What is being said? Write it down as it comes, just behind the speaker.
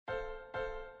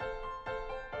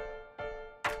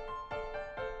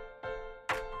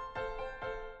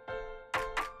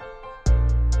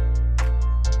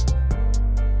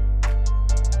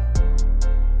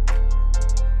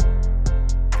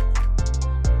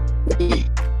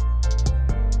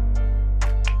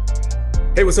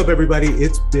Hey, what's up, everybody?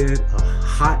 It's been a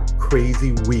hot,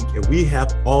 crazy week, and we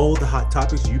have all the hot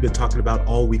topics you've been talking about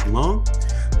all week long.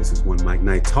 This is One Mic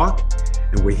Night Talk,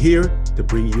 and we're here to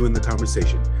bring you in the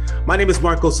conversation. My name is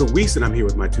Marco Solis, and I'm here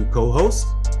with my two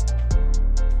co-hosts.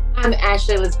 I'm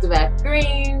Ashley Elizabeth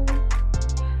Green.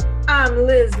 I'm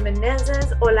Liz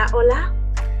Menezes. Hola, hola.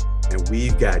 And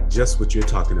we've got just what you're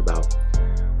talking about.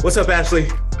 What's up, Ashley?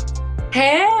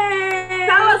 Hey!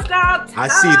 Tell us, dog. I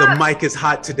see the mic is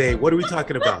hot today. What are we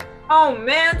talking about? Oh,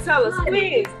 man, tell us,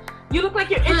 Honey. please. You look like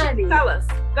you're itching. Honey. Tell us.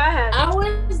 Go ahead. I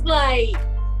was like,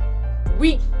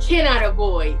 we cannot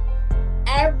avoid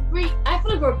I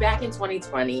feel like we're back in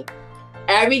 2020.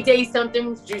 Every day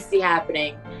something juicy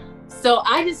happening. So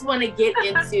I just want to get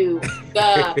into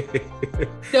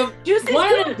the Juicy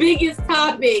one of good. the biggest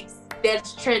topics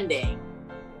that's trending.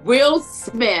 Will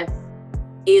Smith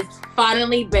is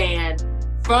finally banned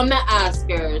from the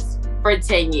Oscars for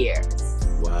 10 years.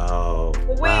 Wow.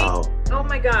 Wait. Wow. Oh,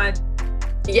 my God.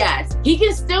 Yes, he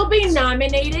can still be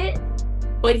nominated,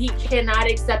 but he cannot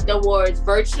accept awards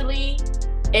virtually,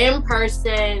 in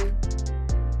person,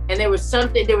 and there was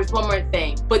one more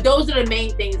thing. But those are the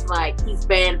main things, like he's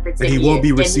banned for 10 And years.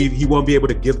 he won't be able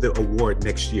to give the award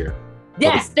next year.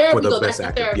 Yes, there we go. That's best the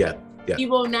actor. third. Yeah. He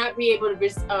will not be able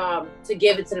to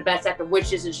give it to the best actor,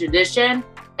 which is a tradition.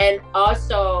 And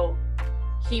also,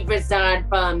 he resigned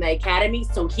from the Academy,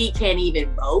 so he can't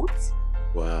even vote.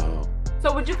 Wow.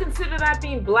 So would you consider that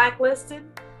being blacklisted,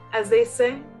 as they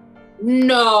say?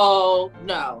 No,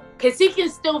 because he can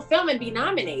still film and be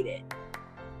nominated.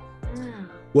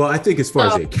 Well, I think as far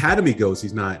as So- the Academy goes,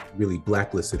 he's not really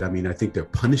blacklisted. I mean, I think they're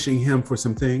punishing him for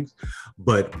some things,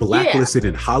 but blacklisted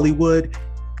in Hollywood,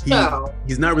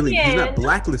 he's not really, he's not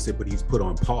blacklisted, but he's put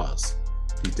on pause.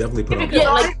 He's definitely put on Because pause.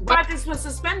 all like- his projects were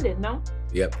suspended, no?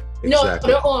 Yep, No,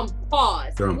 exactly. they're on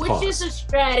pause, They're on which pause. is a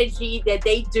strategy that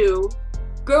they do.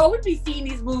 Girl, we'll be seeing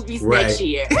these movies Right. next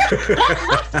year.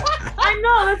 I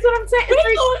know, that's what I'm saying.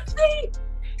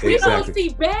 We're gonna Exactly. see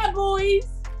Bad Boys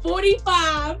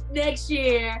 45 next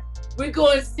year. We're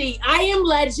gonna see I Am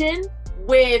Legend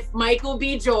with Michael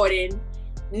B. Jordan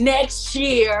next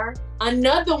year.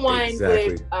 Another one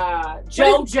Exactly. with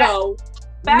JoJo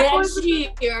Bad Boys next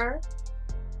with- year.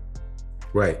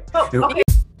 Right. Oh, And- okay.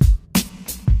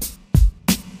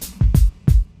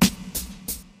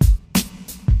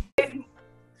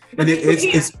 And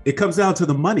it comes down to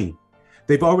the money.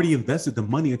 They've already invested the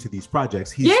money into these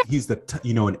projects. He's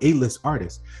an A-list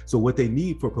artist. So what they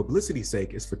need for publicity's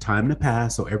sake is for time to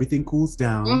pass, so everything cools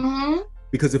down. Mm-hmm.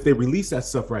 Because if they release that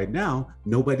stuff right now,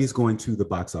 nobody's going to the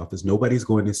box office. Nobody's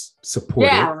going to support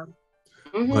it.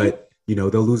 Mm-hmm. But they'll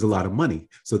lose a lot of money.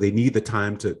 So they need the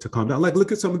time to calm down. Like,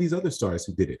 look at some of these other stars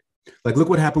who did it. Like, look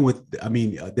what happened with,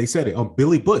 they said it,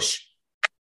 Billy Bush.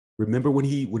 Remember when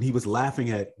he was laughing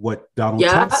at what Donald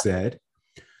Trump said?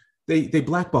 They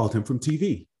blackballed him from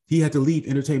TV. He had to leave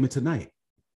Entertainment Tonight.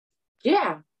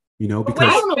 Yeah.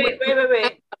 Because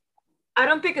Wait. I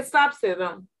don't think it stops there,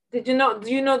 though. Do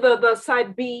you know the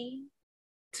side B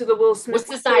to the Will Smith? What's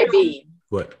the side B?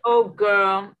 what? Oh,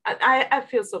 girl. I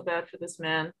feel so bad for this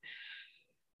man.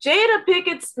 Jada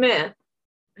Pinkett Smith,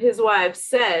 his wife,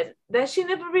 said that she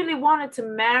never really wanted to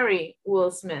marry Will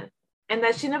Smith and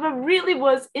that she never really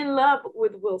was in love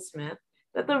with Will Smith.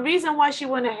 That the reason why she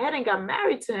went ahead and got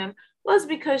married to him was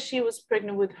because she was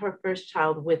pregnant with her first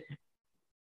child with him.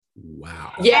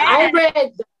 Wow. Yeah, I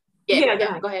read.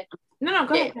 Yeah, go ahead. No,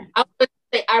 go ahead.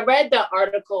 I read the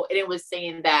article and it was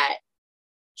saying that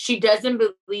she doesn't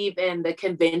believe in the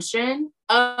convention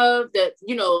of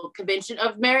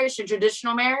marriage, the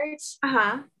traditional marriage,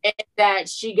 Uh-huh. and that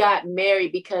she got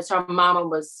married because her mama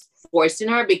was forcing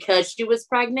her because she was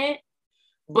pregnant.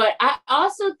 But I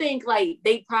also think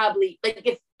they probably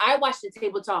if I watched the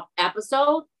Table Talk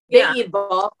episode, they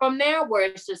evolved from there where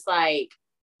it's just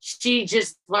she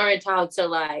just learned how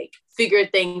to figure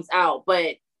things out.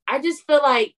 But I just feel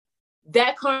like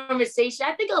that conversation,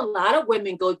 I think a lot of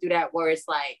women go through that where it's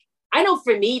I know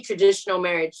for me, traditional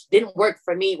marriage didn't work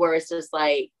for me, where it's just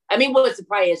wasn't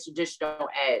probably as traditional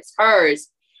as hers.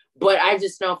 But I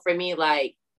just know for me,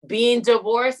 being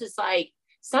divorced, it's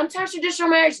sometimes traditional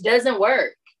marriage doesn't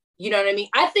work. You know what I mean?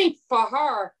 I think for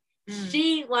her,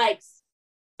 she likes,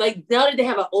 now that they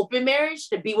have an open marriage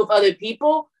to be with other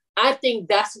people, I think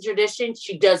that's a tradition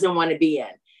she doesn't want to be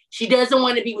in. She doesn't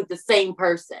want to be with the same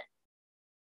person.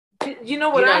 You know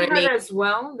what I heard as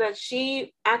well? That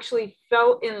she actually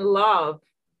fell in love.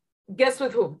 Guess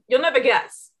with whom? You'll never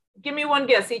guess. Give me one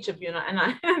guess, each of you, and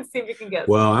I see if you can guess.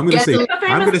 Well, I'm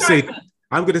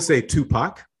gonna say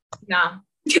Tupac. No.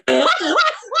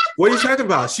 What are you talking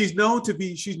about? She's known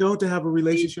to have a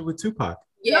relationship with Tupac.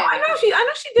 Yeah, No, I know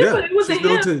she did, but it was a him.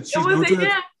 It was a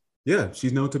him. Yeah,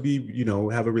 she's known to be,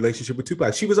 have a relationship with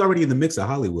Tupac. She was already in the mix of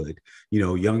Hollywood,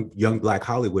 young Black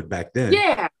Hollywood back then.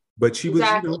 Yeah, but she was,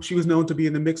 she was known to be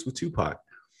in the mix with Tupac.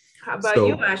 How about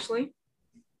you, Ashley?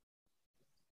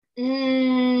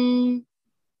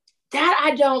 That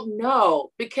I don't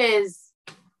know, because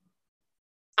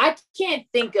I can't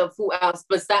think of who else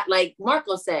besides, like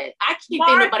Marco said, I can't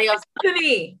think nobody else.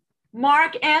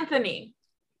 Marc Anthony.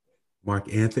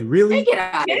 Marc Anthony, really? Get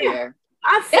out of here.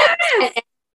 I said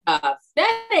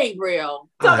that ain't real.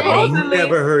 I've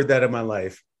never heard that in my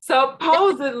life.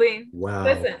 Supposedly. Wow.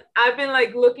 Listen, I've been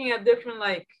like looking at different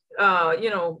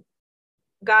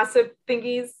gossip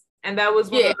thingies, and that was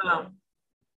one of them.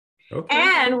 Okay.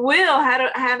 And Will had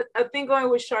a thing going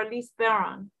with Charlize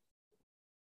Theron.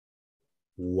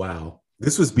 Wow.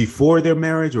 This was before their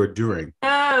marriage or during?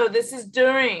 No, this is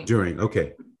during. During,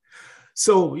 okay.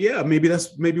 So yeah, maybe that's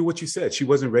what you said. She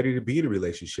wasn't ready to be in a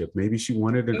relationship. Maybe she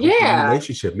wanted an open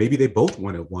relationship. Maybe they both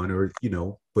wanted one, or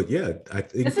but yeah, I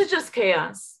think this is just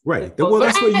chaos. Right. Well,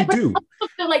 that's what you do. I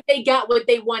feel like they got what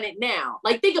they wanted now.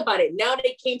 Like, think about it. Now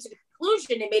they came to the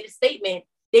conclusion, they made a statement.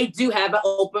 They do have an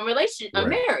open relationship, a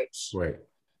marriage. Right.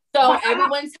 So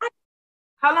everyone's happy.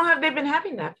 How long have they been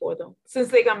having that for, though? Since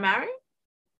they got married?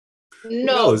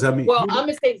 No. I'm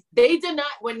gonna say they did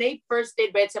not. When they first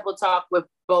did Red Table Talk with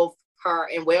both her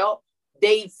and Will,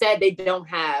 they said they don't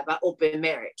have an open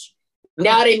marriage.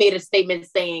 Now they made a statement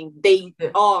saying they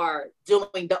are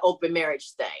doing the open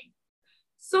marriage thing.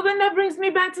 So then that brings me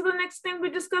back to the next thing we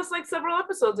discussed like several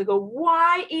episodes ago.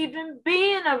 Why even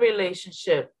be in a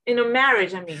relationship, in a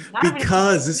marriage? I mean,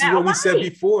 because this is what we said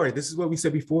before. This is what we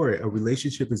said before. A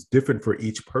relationship is different for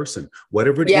each person.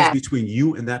 Whatever it is between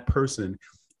you and that person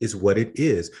is what it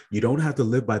is. You don't have to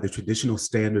live by the traditional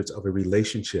standards of a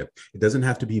relationship. It doesn't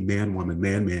have to be man, woman,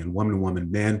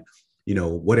 woman, man,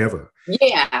 whatever.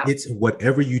 Yeah. It's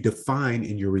whatever you define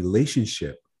in your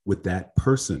relationship with that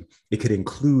person. It could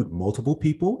include multiple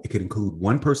people. It could include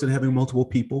one person having multiple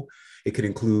people. It could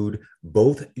include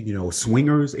both,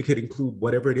 swingers. It could include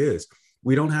whatever it is.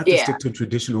 We don't have to stick to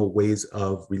traditional ways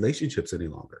of relationships any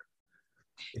longer.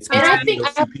 It's between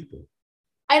those two people.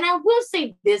 And I will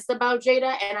say this about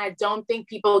Jada, and I don't think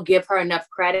people give her enough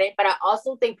credit, but I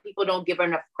also think people don't give her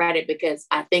enough credit because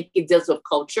I think it deals with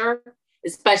culture,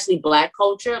 especially Black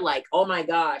culture, like, oh my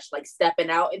gosh, like stepping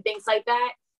out and things like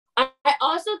that. I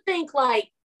also think like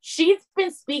she's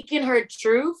been speaking her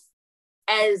truth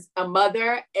as a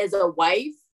mother, as a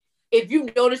wife. If you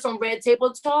notice on Red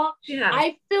Table Talk,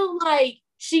 I feel like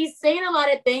she's saying a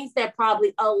lot of things that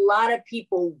probably a lot of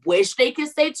people wish they could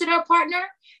say to their partner,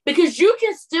 because you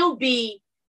can still be,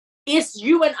 it's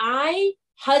you and I,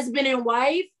 husband and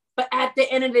wife, but at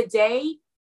the end of the day,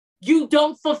 you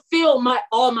don't fulfill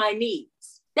all my needs.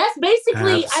 That's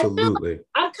basically, absolutely. I feel like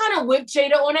I'm kind of with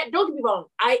Jada on that. Don't get me wrong.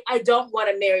 I don't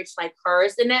want a marriage like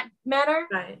hers in that matter.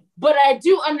 Right. But I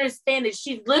do understand that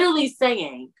she's literally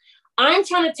saying, I'm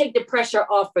trying to take the pressure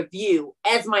off of you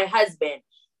as my husband.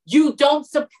 You don't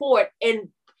support and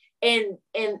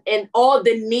all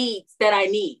the needs that I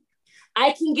need.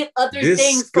 I can get other things.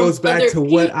 This goes back to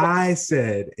what I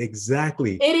said.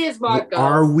 Exactly. It is, Marco.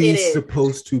 Are we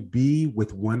supposed to be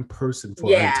with one person for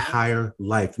our entire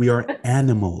life? We are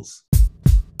animals.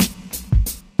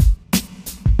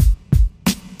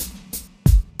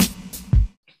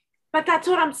 But that's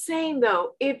what I'm saying,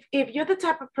 though. If you're the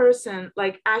type of person,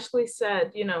 like Ashley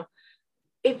said,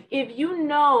 if you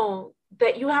know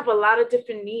that you have a lot of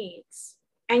different needs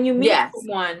and you meet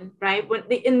someone, right? When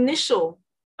the initial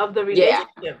of the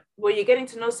relationship where you're getting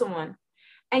to know someone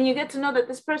and you get to know that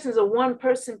this person is a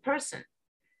one-person person,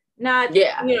 not,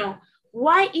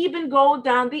 why even go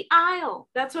down the aisle?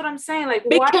 That's what I'm saying. Like,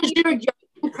 because you're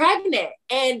pregnant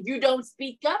and you don't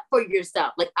speak up for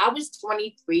yourself. Like, I was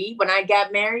 23 when I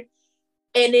got married.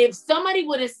 And if somebody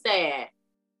would have said,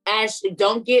 Ashley,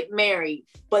 don't get married,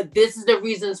 but this is the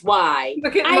reasons why.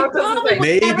 I probably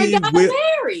maybe never got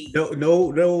married.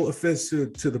 No offense to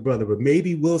the brother, but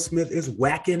maybe Will Smith is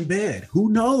whack in bed. Who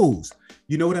knows?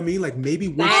 You know what I mean? Like maybe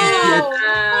once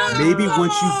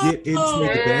you get into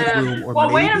the bedroom, or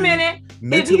maybe wait a minute,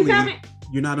 mentally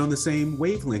you're not on the same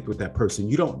wavelength with that person.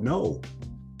 You don't know.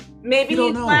 Maybe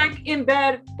he's whack in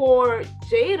bed for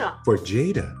Jada. For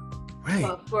Jada. Right.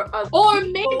 Or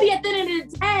maybe at the end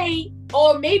of the day,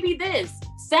 or maybe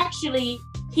sexually,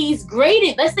 he's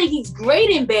great let's say he's great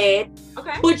in bed,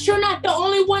 but you're not the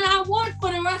only one I want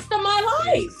for the rest of my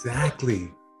life.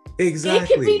 Exactly.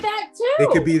 Exactly. It could be that too. It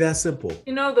could be that simple.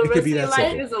 You know, the It rest could of be your that life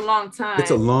simple. is a long time.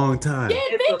 It's a long time. Yeah,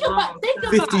 It's think a long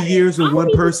about 50 it. years with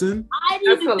one person. I need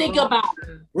That's to a think long about it.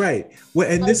 time. Right. Well,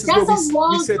 and Like, this is that's what a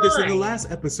long we said this in the time.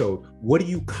 last episode. What are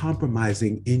you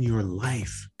compromising in your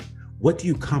life? What do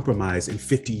you compromise in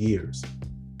 50 years?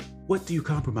 What do you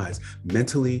compromise?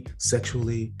 Mentally,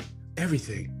 sexually,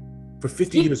 everything. For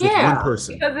 50 years with one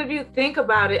person. Because if you think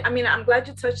about it, I mean, I'm glad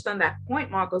you touched on that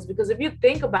point, Marcos, because if you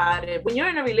think about it, when you're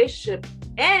in a relationship,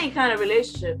 any kind of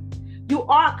relationship, you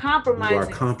are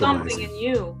compromising, something in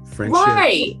you. Friendship.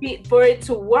 Right. For it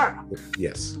to work.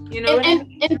 Yes. You know,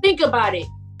 and think about it.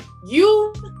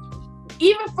 You,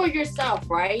 even for yourself,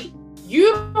 right?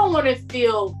 You don't want to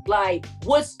feel like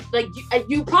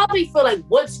you probably feel like,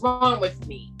 what's wrong with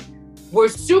me? We're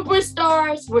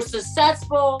superstars, we're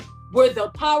successful, we're the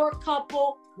power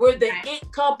couple, we're the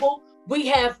it couple, we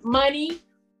have money.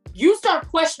 You start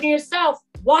questioning yourself,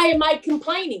 why am I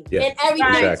complaining? Yeah, and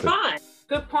everything's exactly. fine.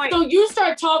 Good point. So you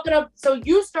start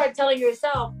you start telling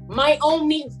yourself, my own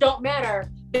needs don't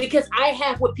matter because I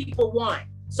have what people want.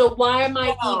 So why am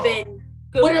I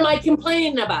what am I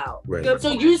complaining about? Right.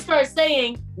 So you start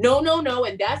saying, no.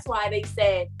 And that's why they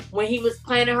said when he was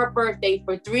planning her birthday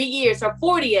for 3 years, her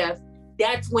 40th,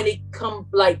 that's when it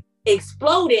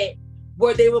exploded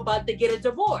where they were about to get a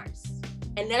divorce.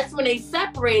 And that's when they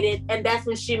separated. And that's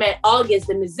when she met August,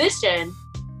 the musician.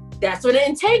 That's when the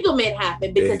entanglement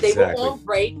happened because they were on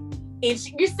break. And you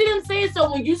see what I'm saying?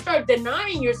 So when you start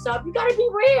denying yourself, you got to be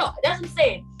real. That's what I'm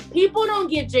saying. People don't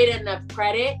give Jada enough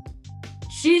credit.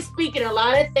 She's speaking a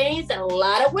lot of things that a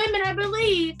lot of women, I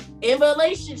believe, in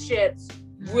relationships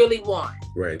really want.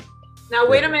 Right. Now,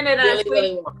 wait a minute.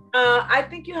 Really want. I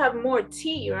think you have more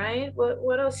tea, right?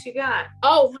 What else you got?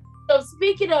 Oh, so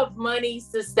speaking of money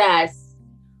success,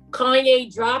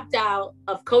 Kanye dropped out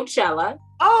of Coachella.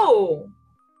 Oh.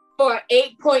 For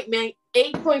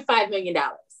 $8.5 million.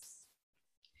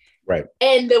 Right.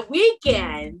 And The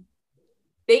Weeknd,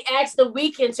 they asked The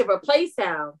Weeknd to replace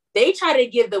him. They try to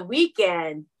give The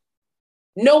Weeknd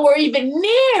nowhere even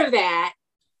near that.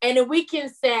 And The Weeknd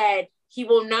said he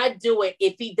will not do it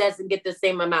if he doesn't get the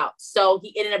same amount. So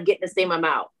he ended up getting the same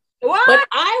amount. What? But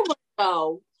I want to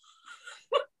know,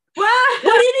 what?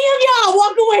 Would any of y'all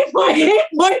walk away from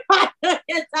 $8.5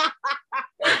 million?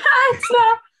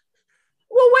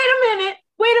 Well,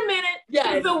 wait a minute. Yes.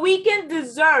 Does The Weeknd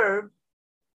deserve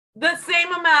the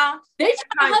same amount? They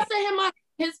try to hustle him out of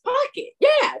his pocket.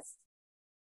 Yes.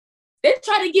 They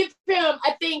try to give him,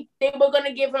 I think they were going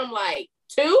to give him like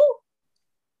 2.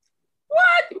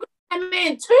 What? I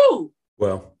mean, 2.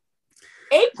 Well,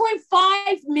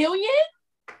 8.5 million?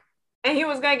 And he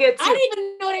was going to get 2. I didn't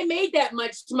even know they made that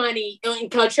much money in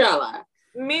Coachella.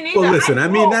 Me neither. well, listen, I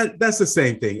mean, that's the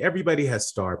same thing. Everybody has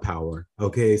star power.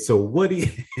 Okay. So what do you,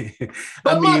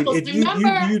 I mean, Marcos, if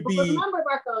you'd be. Remember,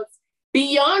 Marcos,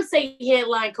 Beyonce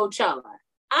headline Coachella.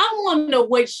 I want to know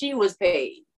what she was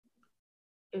paid.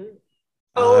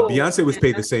 Beyonce was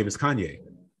paid the same as Kanye.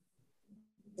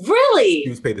 Really? He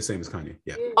was paid the same as Kanye.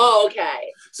 Yeah. Oh,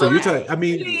 okay. So you're talking, I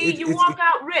mean, you walk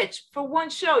out rich for one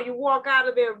show. You walk out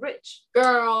of there rich.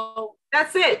 Girl.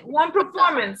 That's it. One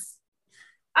performance.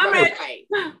 I'm rich.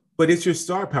 Right. But it's your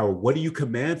star power. What do you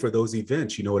command for those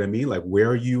events? You know what I mean? Like, where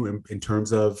are you in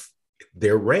terms of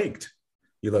they're ranked?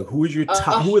 You're like, who is your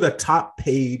top? Who are the top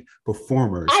paid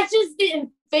performers? I just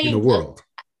didn't think in the world.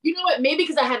 You know what? Maybe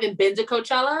because I haven't been to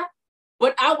Coachella,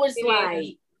 but I was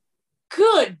like,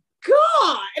 good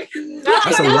God.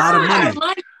 That's a lot of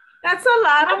money. That's a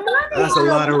lot of money. That's a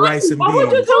lot of rice and beans. What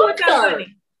would you do with that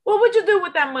money? What would you do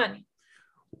with that money?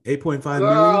 8.5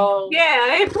 million?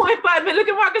 Yeah, 8.5 million. Look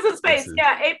at Marcus's face.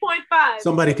 Yeah, 8.5.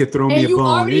 Somebody could throw me a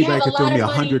bone. Anybody could throw me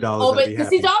 $100. Because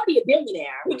he's already a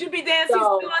billionaire. Would you be dancing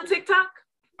still on TikTok?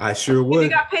 I sure would. You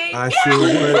got paid? I sure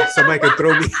would. Somebody could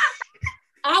throw me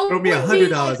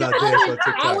 $100 out there on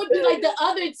TikTok. I would be like the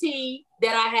other T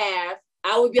that I have.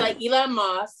 I would be like Elon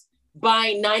Musk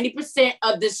buying 90%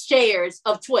 of the shares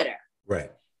of Twitter.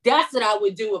 Right. That's what I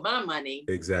would do with my money.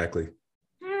 Exactly.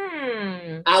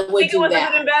 I would think do it was that.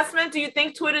 a good investment? Do you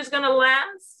think Twitter's going to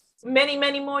last many,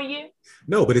 many more years?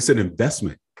 No, but it's an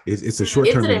investment. It's a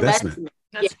short-term investment.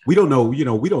 Yeah. We don't know, we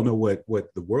don't know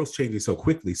what the world's changing so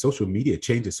quickly. Social media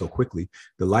changes so quickly.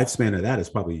 The lifespan of that is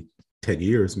probably 10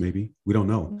 years, maybe. We don't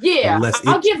know. Yeah,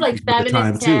 I'll give like 7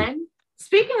 and 10. Too.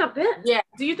 Speaking of this,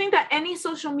 do you think that any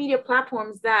social media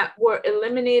platforms that were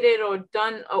eliminated or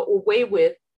done away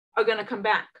with are going to come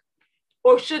back?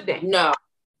 Or should they? No,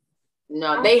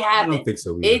 they haven't. I don't think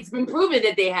so either. It's been proven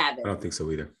that they haven't. I don't think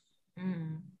so either.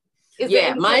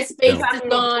 Yeah, MySpace is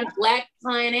gone. Black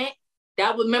Planet.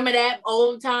 Remember that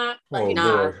old time? Like,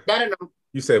 Lord. none of them.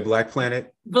 You said Black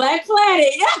Planet? Black Planet.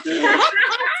 Yeah.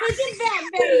 Back,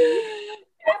 baby.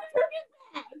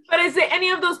 But is there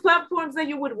any of those platforms that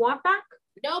you would want back?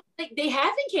 No, they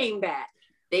haven't came back.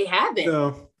 They haven't.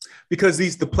 No, because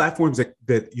the platforms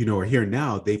that you know are here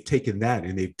now, they've taken that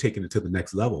and they've taken it to the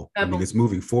next level. I mean, it's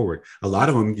moving forward. A lot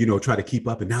of them, you know, try to keep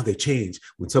up, and now they change.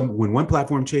 When one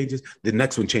platform changes, the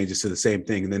next one changes to the same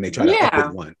thing, and then they try to up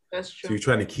with one. That's true. So you're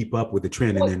trying to keep up with the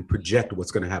trend and then project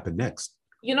what's going to happen next.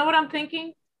 You know what I'm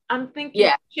thinking? I'm thinking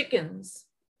chickens.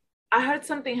 I heard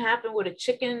something happen with a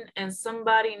chicken and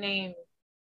somebody named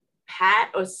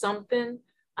Pat or something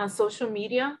on social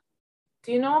media.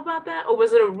 Do you know about that? Or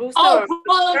was it a rooster? Oh,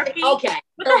 or a turkey? Okay.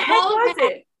 What the heck was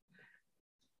it?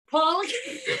 Paul,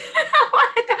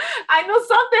 I know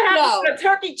something happened with a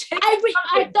turkey chicken.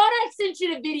 I thought I sent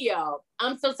you the video.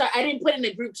 I'm so sorry. I didn't put it in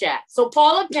the group chat. So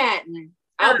Paula Patton,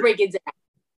 I'll break it down.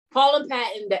 Paula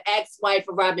Patton, the ex-wife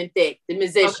of Robin Thicke, the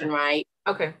musician, right?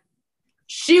 Okay.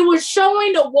 She was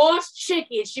showing the washed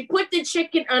chicken. She put the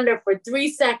chicken under for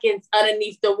 3 seconds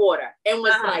underneath the water and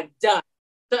was like, done.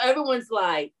 So everyone's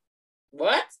like,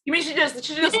 what? You mean she just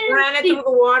ran it through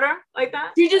the water like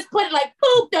that? She just put it like,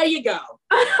 boop, there you go.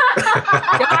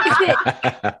 That was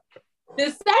it. The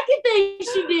second thing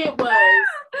she did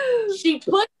was she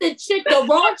put the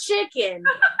raw chicken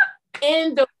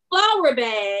in the flour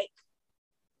bag,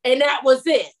 and that was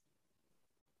it.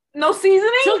 No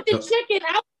seasoning? Took the chicken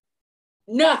out.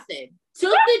 Nothing.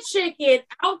 Took the chicken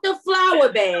out the flour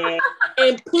bag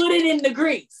and put it in the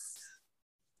grease.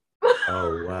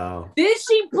 Oh, wow. Then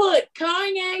she put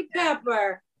cayenne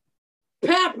pepper,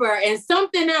 and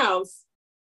something else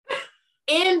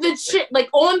in the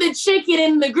on the chicken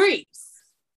in the grease.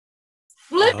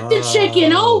 Flip the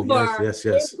chicken over yes.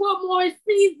 and put more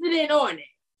seasoning on it.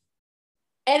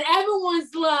 And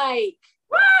everyone's like,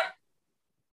 what?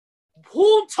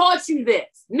 Who taught you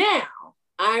this? Now,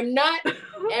 I'm not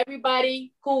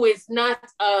everybody who is not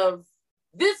of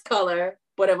this color,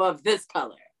 but of this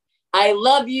color. I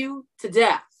love you to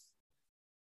death.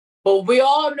 But we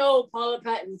all know Paula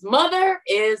Patton's mother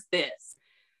is this.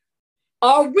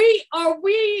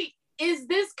 Is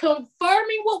this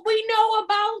confirming what we know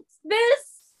about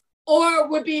this? Or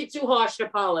would be too harsh to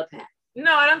Paula Patton?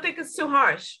 No, I don't think it's too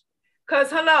harsh. Because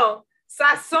hello,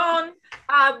 sazon,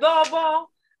 adobo,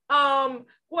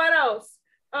 what else?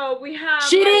 We have.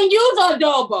 She didn't use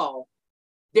adobo.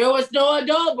 There was no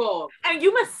adobo. And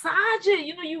you massage it.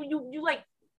 You know, you like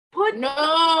put.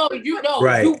 No, you know.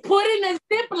 Right. You put in a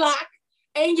Ziploc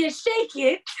and you shake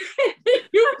it.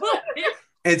 You put it.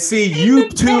 And see, you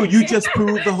too, you just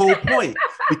proved the whole point,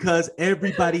 because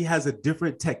everybody has a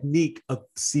different technique of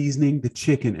seasoning the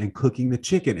chicken and cooking the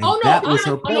chicken. And that was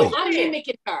her point. I'm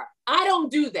mimicking her. I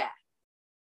don't do that.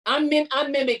 I'm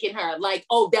mimicking her. Like,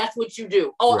 oh, that's what you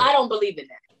do. Oh, right. I don't believe in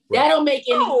that. Right. That don't make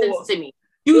any sense to me.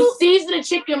 You season the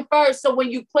chicken first, so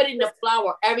when you put it in the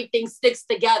flour, everything sticks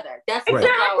together. That's what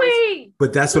exactly.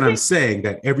 But that's what I'm saying,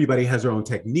 that everybody has their own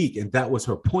technique, and that was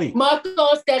her point.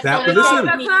 Marcos, that's not a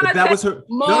technique. That was her.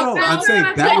 No, I'm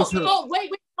saying that was her. Oh,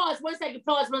 wait, pause 1 second.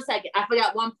 I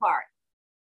forgot one part.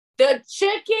 The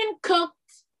chicken cooked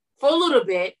for a little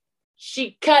bit.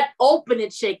 She cut open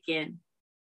the chicken.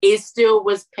 It still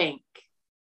was pink.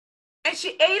 And she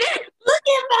ate it? Look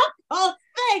at my whole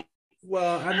thing.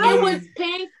 Well, I mean, it was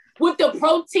pink with the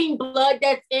protein blood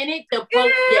that's in it.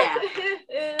 Yeah.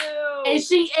 And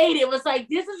she ate it. It was like,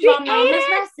 this is my mama's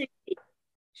recipe.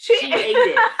 She ate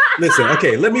it. Listen,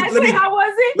 okay, let me how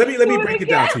was it? Let me break it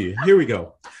down to you. Here we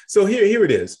go. So here it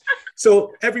is.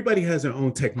 So everybody has their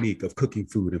own technique of cooking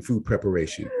food and food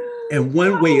preparation. And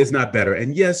one way is not better.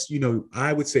 And yes, you know,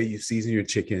 I would say you season your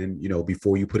chicken, you know,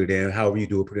 before you put it in, however you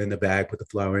do it, put it in the bag, put the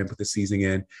flour in, put the seasoning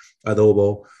in,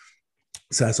 adobo,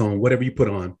 sazon, whatever you put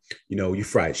on, you know, you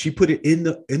fry it. She put it in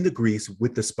the grease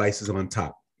with the spices on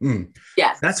top.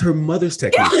 Yes. That's her mother's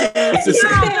technique. It's the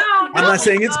same. I'm not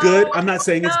saying it's good. I'm not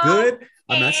saying it's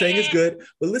good.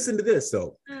 But listen to this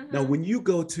though. Mm-hmm. Now, when you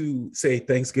go to, say,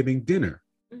 Thanksgiving dinner,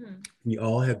 we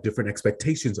all have different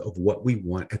expectations of what we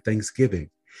want at Thanksgiving.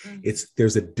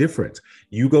 There's a difference.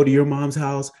 You go to your mom's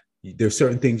house, there's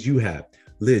certain things you have.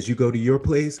 Liz, you go to your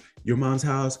place, your mom's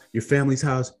house, your family's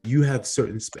house, you have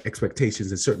certain expectations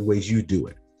and certain ways you do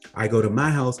it. I go to my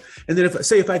house, and then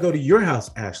if I go to your house,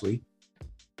 Ashley,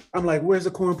 I'm like, where's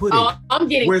the corn pudding? Oh, I'm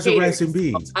getting where's catered. the rice and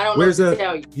beans? I don't know what to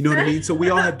tell you. You know what I mean? So we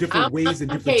all have different ways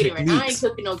and different catering. techniques. I ain't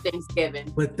cooking no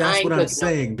Thanksgiving. But that's what I'm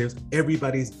saying.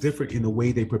 Everybody's different in the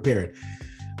way they prepare it.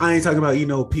 I ain't talking about, you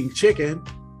know, pink chicken.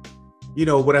 You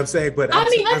know what I'm saying? But let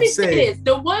me say this.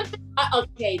 The one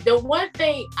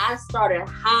thing I started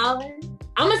hollering,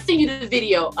 I'm gonna send you the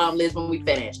video, Liz, when we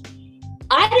finish.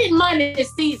 I didn't mind the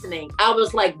seasoning. I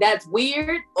was like, that's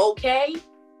weird, okay.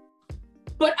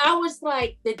 But I was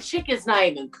like, the chicken's not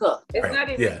even cooked. It's not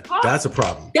even cooked. That's a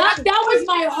problem. That was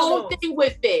my whole thing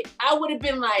with it. I would have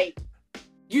been like,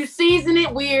 you season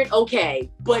it weird, okay.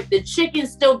 But the chicken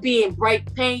still being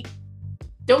bright pink.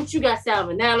 Don't you got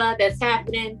salmonella that's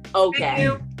happening? Okay.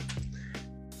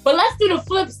 But let's do the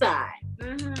flip side.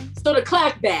 So the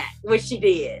clapback, what she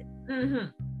did.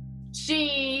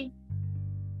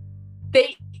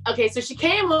 So she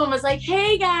came home and was like,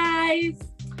 hey guys,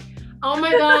 oh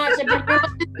my gosh, I've been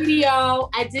watching this video.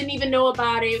 I didn't even know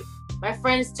about it. My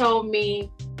friends told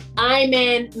me I'm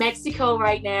in Mexico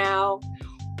right now.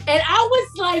 And I was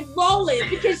like rolling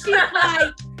because she's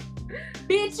like,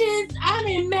 bitches, I'm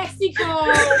in Mexico.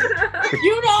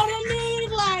 You know what I mean?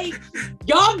 Like,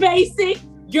 y'all basic,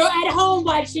 you're at home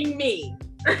watching me.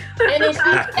 And then she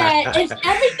said, and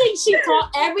everything she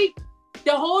taught,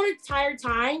 the whole entire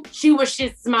time, she was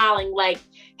just smiling like,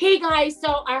 hey guys,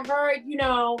 so I heard,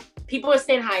 people are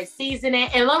saying how I season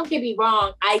it. And don't get me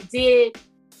wrong, I did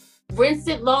rinse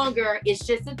it longer. It's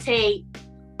just a tape.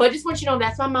 But just want you to know,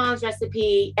 that's my mom's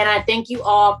recipe. And I thank you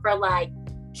all for like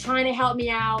trying to help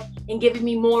me out and giving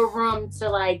me more room to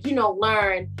like,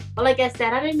 learn. But like I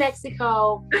said, I'm in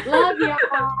Mexico. Love y'all.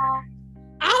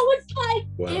 I was like,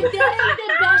 wow. If that ain't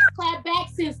the best clapback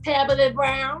since Tabitha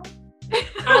Brown,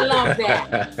 I love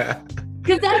that.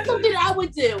 Because that's something I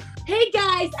would do. Hey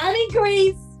guys, I'm in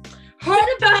Greece. Heard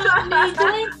about me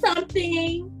doing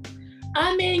something.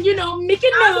 I'm in, Mickey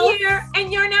Mouse. Here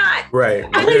and you're not. Right.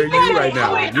 Where are you right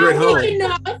now? You're at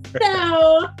home.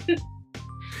 So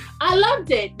I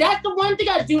loved it. That's the one thing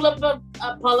I do love about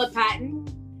Paula Patton.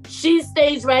 She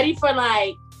stays ready for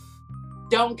like,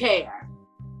 don't care.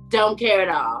 Don't care at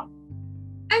all.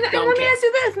 And let me ask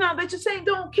you this now that you're saying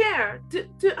don't care.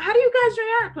 How do you guys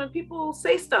react when people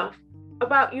say stuff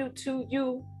about you to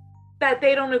you that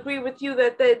they don't agree with you,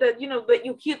 that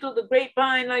you hear through the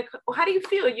grapevine? Like, how do you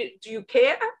feel? Do you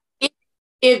care?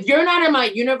 If you're not in my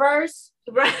universe,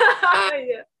 right?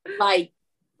 Like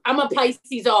I'm a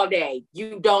Pisces all day.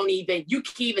 You can't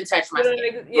even touch my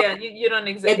skin. You don't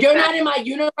exist. If you're not in my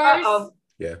universe,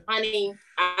 yeah, honey,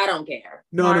 I don't care.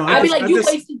 No. I'd be like, you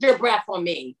wasted your breath on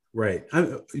me. Right.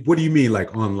 What do you mean,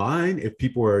 like online? If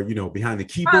people are, behind the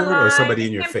keyboard online, or somebody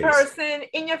in your face? In person,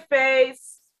 in your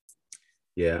face.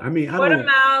 Yeah, I mean, Word of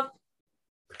mouth.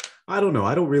 I don't know.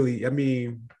 I don't really. I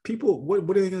mean, people. What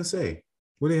are they gonna say?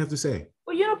 What do they have to say?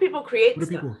 Well, people create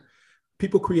stuff.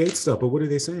 People create stuff, but what are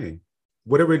they saying?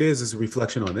 Whatever it is a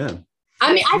reflection on them.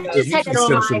 I mean, I just had it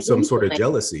stems from some sort of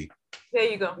jealousy. There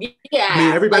you go. Yeah. I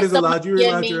mean, everybody's allowed. You're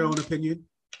allowed your own opinion.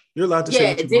 You're allowed to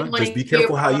say what you want. Just be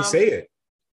careful how you say it.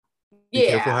 Be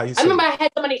careful how you say it. I remember I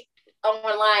had somebody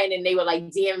online and they were like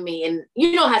DM me, and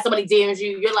how somebody DMs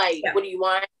you, you're like, what do you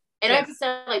want? And I just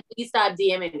said, like, please stop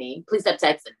DMing me. Please stop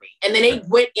texting me. And then they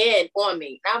went in on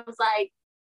me. And I was like,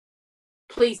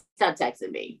 please stop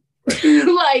texting me.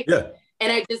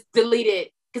 And I just deleted,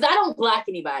 because I don't block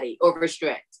anybody or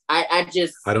restrict. I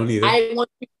don't either.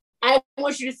 I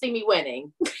want you to see me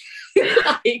winning.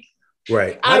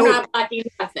 Right. I'm not blocking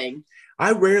nothing.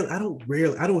 I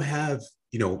don't have,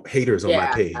 haters on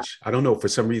my page. I don't know. For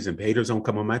some reason, haters don't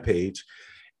come on my page.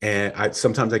 And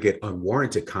sometimes I get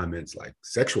unwarranted comments, like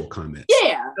sexual comments.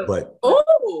 Yeah. But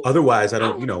otherwise, I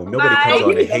don't, nobody comes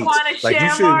on and hates. Like you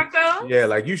should, Marco?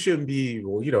 Like you shouldn't be,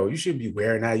 you shouldn't be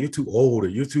wearing that. You're too old or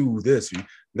you're too this.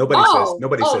 Nobody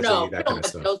says any of that kind of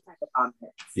stuff. Those type of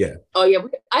comments. Yeah. Oh yeah.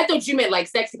 I thought you meant like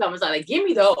sexy comments. Like, give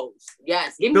me those.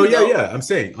 Yes. Give me those. Yeah. I'm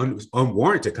saying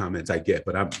unwarranted comments I get,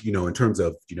 but I'm, in terms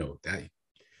of, that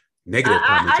negative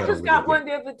comments. I just got one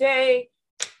the other day.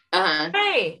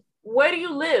 Hey. Where do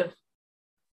you live?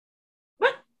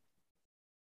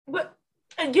 What?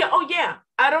 And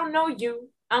I don't know you.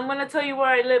 I'm gonna tell you where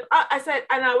I live. I said,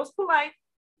 and I was polite.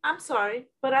 I'm sorry,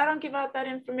 but I don't give out that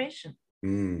information.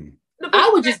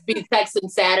 I would just be texting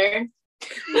Saturn.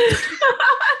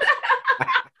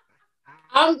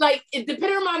 I'm like,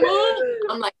 depending on my mood,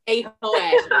 I'm like, hey, ho,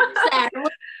 Saturn.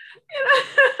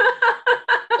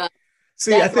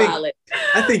 See, I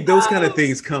think those kind of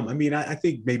things come. I mean, I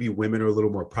think maybe women are a little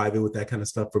more private with that kind of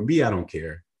stuff. For me, I don't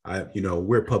care.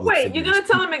 We're public. Wait, you're gonna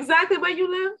tell them exactly where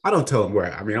you live? I don't tell them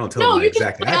where. I mean, I don't tell them my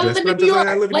exact address. But I'm just like,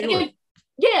 I live in New York.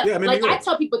 I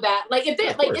tell people that. Like, if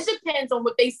it depends on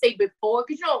what they say before,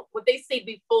 because what they say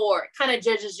before kind of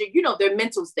judges your, their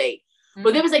mental state. Mm-hmm.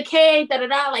 But there was like, hey,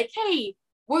 like, hey,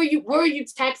 where are you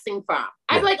texting from?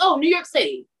 I'd be like, oh, New York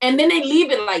City. And then they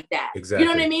leave it like that. Exactly.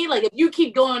 You know what I mean? Like, if you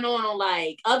keep going on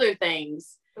like other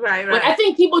things. Right. But I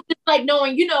think people just like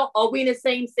knowing, are we in the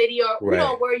same city or,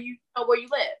 where you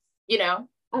live,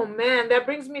 Oh man, that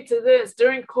brings me to this.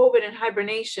 During COVID and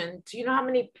hibernation, do you know how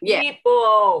many Yeah.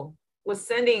 people was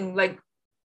sending like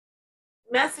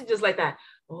messages like that?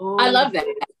 Oh, I love that.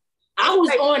 I was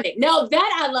like, on it. No,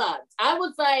 that I loved. I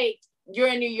was like, you're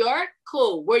in New York?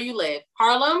 Cool. Where you live?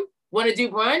 Harlem? Want to do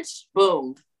brunch?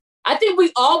 Boom. I think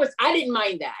I didn't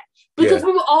mind that because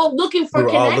we were all looking for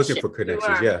connections. All looking for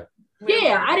connections, yeah.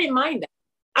 Yeah, I didn't mind that.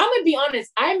 I'm going to be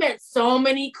honest. I met so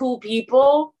many cool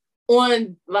people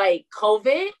on like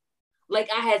COVID. Like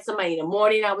I had somebody in the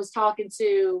morning I was talking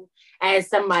to. I had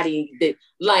somebody that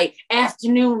like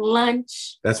afternoon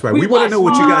lunch. That's right. We want to know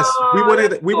what you guys.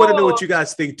 We want to know what you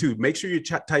guys think too. Make sure you're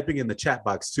typing in the chat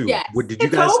box too. Yes. What did you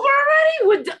it's guys? over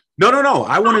already? No.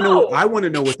 I want to know. I want to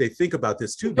know what they think about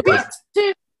this too. Because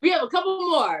we have a couple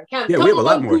more. We have a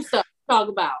lot more stuff to talk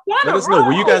about. Let us know.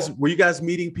 Were you guys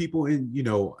meeting people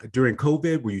during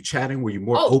COVID? Were you chatting? Were you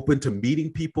more open to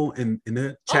meeting people in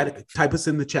the chat? Type us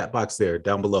in the chat box there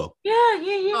down below. Yeah.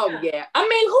 Oh yeah. I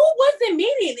mean, who wasn't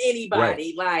meeting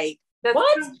anybody? Right. Like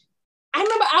what? True. I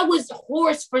remember I was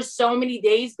hoarse for so many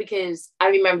days because I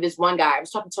remember this one guy. I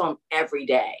was talking to him every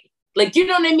day. Like, you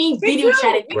know what I mean? Video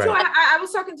chatting. Me too. I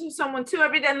was talking to someone too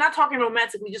every day, not talking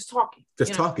romantically, just talking.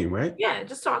 Just talking, right? Yeah,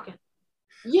 just talking.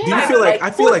 Yeah. Do you feel like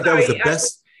I feel like that was the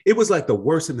best? It was like the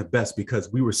worst and the best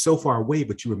because we were so far away,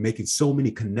 but you were making so many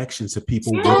connections to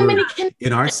people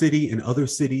in our city, in other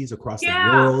cities across the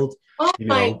world. Oh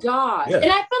my God. Yeah.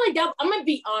 And I feel like that, I'm going to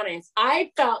be honest. I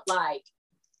felt like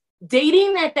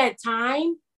dating at that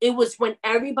time, it was when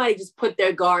everybody just put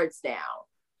their guards down.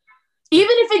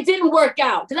 Even if it didn't work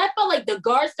out. Because I felt like the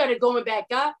guards started going back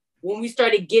up when we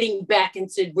started getting back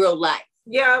into real life.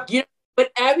 Yeah. But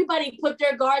everybody put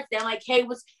their guards down. Like, hey,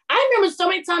 I remember so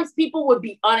many times people would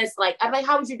be honest. Like, I'm like,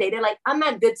 how was your day? They're like, I'm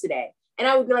not good today. And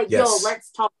I would be like, yo, let's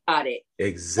talk about it.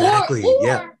 Exactly.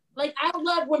 Or, like, I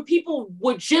love when people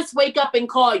would just wake up and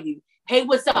call you. Hey,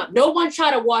 what's up? No one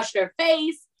tried to wash their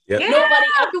face. Yep.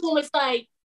 Everyone was like,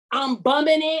 I'm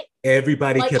bumming it.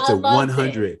 Everybody kept it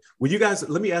 100. Well, you guys,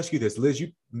 let me ask you this, Liz.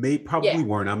 You probably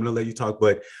weren't. I'm going to let you talk,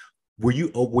 but were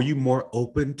you more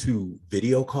open to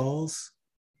video calls,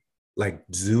 like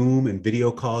Zoom and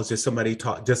video calls? Just somebody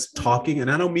talking, and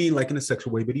I don't mean like in a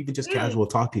sexual way, but even just casual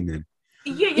talking. Then,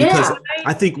 because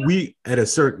I think we at a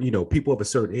certain, people of a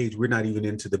certain age, we're not even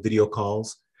into the video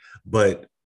calls, but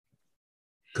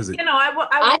because were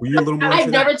you a little more? I've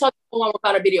never talked to someone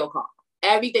without a video call.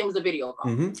 Everything was a video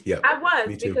call. Mm-hmm. Yeah, I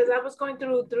was because I was going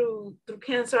through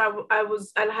cancer. I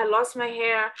had lost my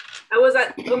hair. I was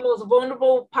at the most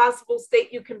vulnerable possible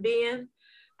state you can be in,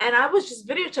 and I was just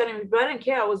video chatting with people. I didn't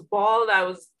care. I was bald.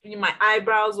 My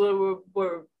eyebrows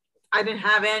were I didn't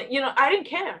have any. I didn't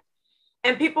care,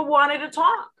 and people wanted to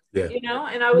talk. Yeah.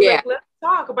 And I was like, let's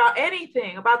talk about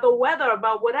anything, about the weather,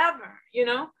 about whatever.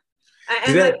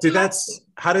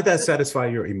 How did that satisfy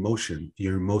your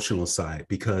emotional side?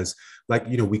 Because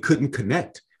we couldn't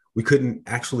connect. We couldn't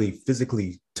actually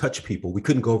physically touch people. We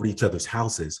couldn't go over to each other's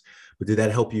houses. But did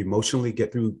that help you emotionally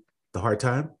get through the hard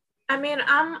time? I mean,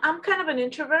 I'm kind of an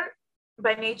introvert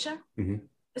by nature. Mm-hmm.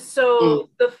 So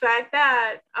the fact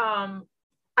that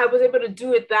I was able to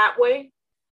do it that way,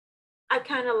 I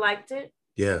kind of liked it.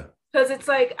 Yeah. Because it's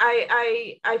like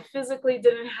I physically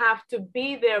didn't have to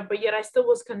be there, but yet I still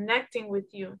was connecting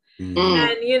with you. Mm-hmm.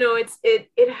 And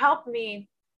it helped me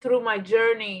through my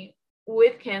journey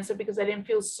with cancer because I didn't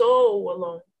feel so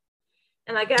alone.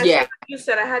 And like you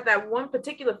said, I had that one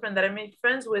particular friend that I made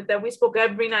friends with that we spoke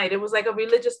every night. It was like a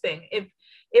religious thing. If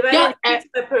I didn't speak to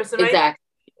that person, right?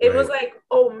 It was like,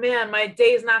 oh man, my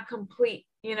day is not complete,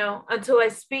 until I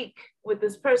speak with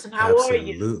this person. How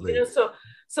Absolutely. are you?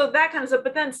 So that kind of stuff.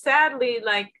 But then sadly,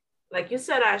 like you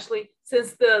said, Ashley,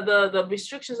 since the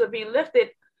restrictions are being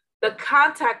lifted, the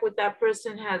contact with that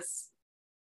person has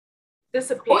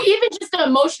disappeared. Or even just the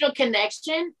emotional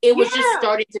connection, it was just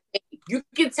starting to fade. You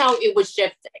could tell it was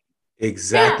shifting.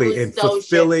 Exactly. And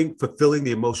fulfilling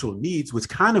the emotional needs, which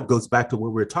kind of goes back to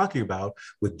what we were talking about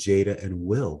with Jada and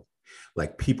Will.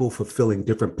 Like people fulfilling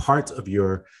different parts of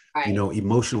your,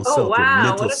 emotional self, your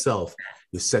mental self,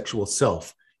 your sexual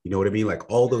self. You know what I mean? Like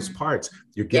all those parts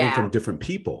you're getting from different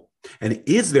people. And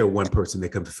is there one person that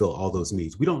can fulfill all those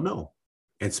needs? We don't know.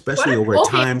 And especially over a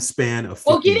time span of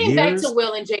 50 getting years. Back to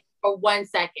Will and Jake for 1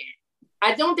 second.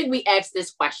 I don't think we asked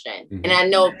this question. Mm-hmm. And I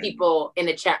know people in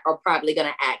the chat are probably going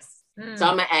to ask. So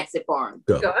I'm going to ask it for them.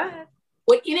 Go ahead.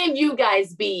 Would any of you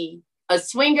guys be a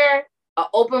swinger, an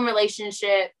open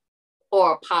relationship,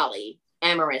 or a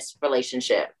polyamorous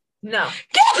relationship? No.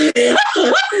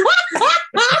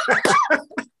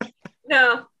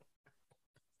 No.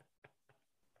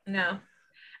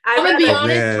 I'm gonna be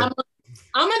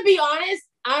honest.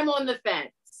 I'm on the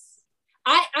fence.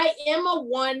 I am a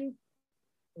one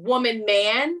woman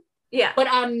man. Yeah. But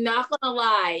I'm not gonna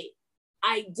lie,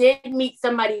 I did meet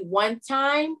somebody one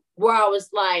time where I was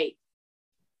like,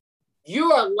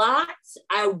 you're a lot.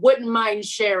 I wouldn't mind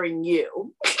sharing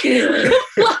you. Like,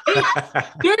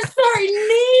 there's certain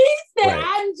needs that Right.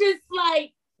 I'm just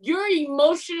like, you're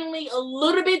emotionally a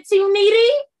little bit too needy.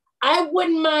 I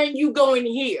wouldn't mind you going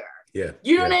here. Yeah.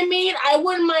 You know what I mean? I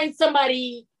wouldn't mind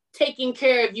somebody taking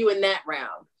care of you in that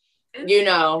round. You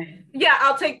know? Yeah,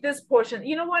 I'll take this portion.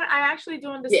 You know what? I actually do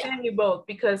understand you both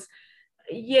because,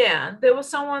 yeah, there was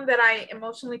someone that I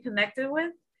emotionally connected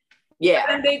with. Yeah.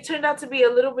 And they turned out to be a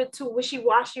little bit too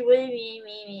wishy-washy with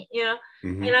me, you know?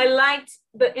 Mhm. And I liked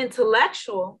the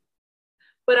intellectual,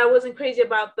 but I wasn't crazy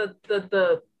about the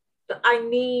I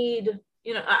need,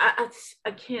 you know,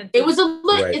 I can't. It was a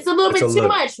little, Right. it's a little It's bit a too little-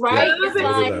 much, right? a little It's bit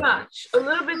like, too much. A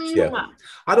little bit too Yeah. much.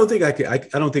 I don't think I could. I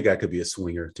don't think I could be a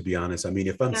swinger, to be honest. I mean,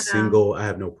 if I'm Yeah. single, I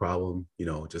have no problem. You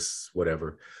know, just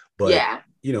whatever. But yeah.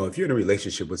 you know, if you're in a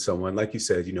relationship with someone, like you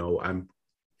said, you know, I'm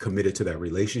committed to that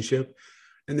relationship,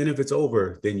 and then if it's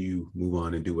over, then you move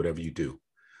on and do whatever you do.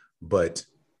 But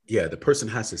yeah, the person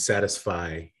has to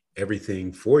satisfy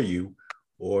everything for you,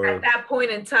 or At that point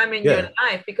in time in Yeah. your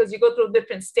life, because you go through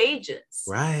different stages.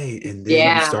 right, and then you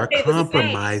Yeah. start Stay the same.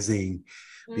 compromising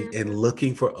Mhm. and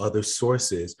looking for other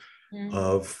sources Mhm.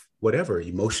 of whatever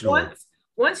emotional.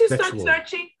 Once you start sexual.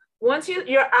 searching, once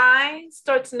your eye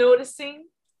starts noticing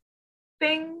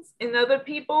things in other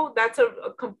people, that's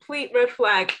a complete red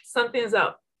flag. Something's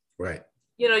up. Right.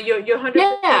 You know, you're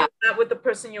 100% Yeah. not with the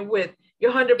person you're with.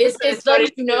 You're 100%. It's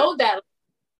letting you know that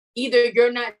either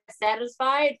you're not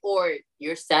satisfied or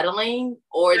you're settling,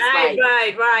 or it's Right,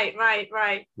 like right.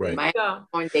 Right. my So,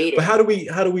 on dating. But how do we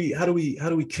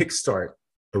kickstart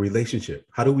a relationship?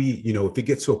 How do we, you know, if it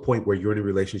gets to a point where you're in a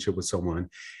relationship with someone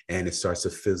and it starts to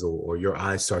fizzle or your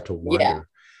eyes start to wander, Yeah.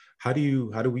 how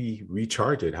do we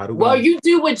recharge it? How do Well, we? you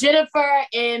do what Jennifer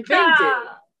and Ben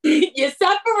ah, did. You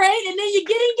separate and then you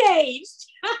get engaged.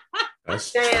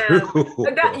 That's damn. true.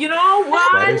 You know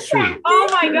what? That is true. Oh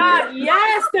my God!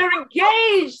 Yes, they're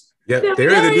engaged. Yeah, They're they're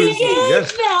They're the dudes. engaged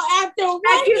Yes. now after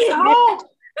That gives wedding. hope.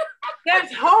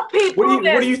 There's hope, people. What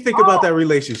do you think There's about hope. that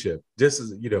relationship? Just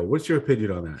as, you know, what's your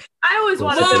opinion on that? I always Well,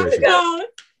 wanted them to situation. go. No,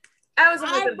 I always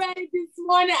I wanted them. read it this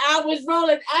morning. I was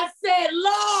rolling. I said,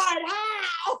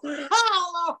 Lord,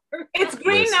 how? Lord? It's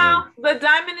green Listen. now. The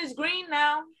diamond is green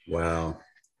now. Wow.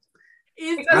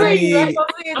 It's Because I green, mean- right?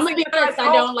 supposedly it I'm gonna be signifies honest. I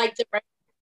hope. don't like the ring.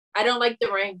 I don't like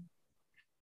the ring.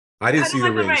 I didn't I see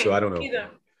don't the like ring, so I don't know. either.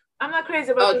 I'm not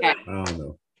crazy about Okay. the ring. I don't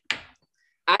know.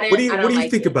 I didn't. What do you I don't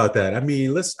like think it. about that? I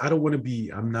mean, I don't want to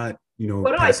be. I'm not, you know,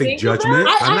 What do I passing think about judgment.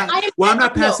 it? I'm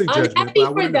not passing I'm judgment. happy But I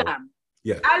for want to know. them.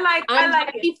 Yeah. I like I'm it.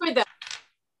 happy for them.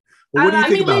 Well, what do you I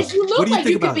think I mean, about? Liz, you look What do you like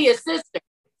think you could about? be a sister.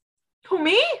 Who,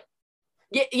 me?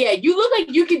 Yeah, you look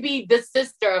like you could be the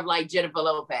sister of like Jennifer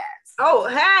Lopez. Oh,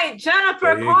 hey, Jennifer,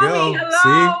 There you call go. me.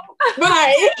 Hello.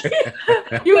 Right.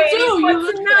 You Waiting do. for You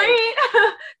look tonight.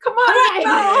 Come on.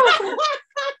 right. Let's go.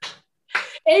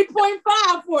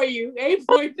 8.5 for you.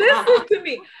 8.5. Listen to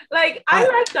me. Like, I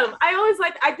like them. I always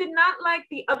liked, I did not like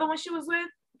the other one she was with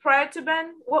prior to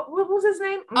Ben. What was his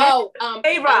name? Oh,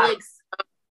 A-Rod. Alex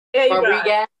A-Rod.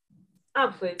 Rodriguez.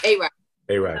 Oh, please. A-Rod.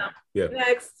 Hey, right. Yeah.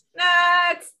 Next.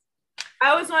 I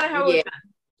always wanted her with Yeah.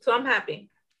 Ben, so I'm happy.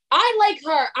 I like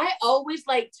her. I always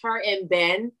liked her and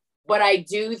Ben, but I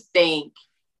do think,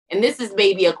 and this is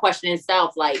maybe a question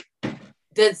itself, like,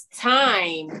 does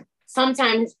time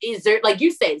sometimes, is there, like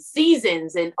you said,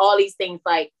 seasons and all these things,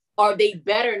 like, are they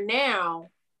better now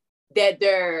that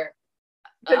they're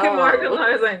Look at Mark and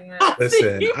I was like, no.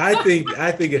 Listen, I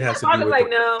think it has to I do was with like,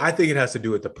 no. I think it has to do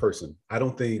with the person. I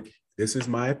don't think this is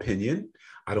my opinion.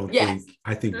 I don't Yes.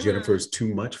 think Mhm. Jennifer's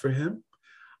too much for him.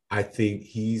 I think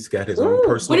he's got his Ooh, own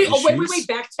personal issues. wait,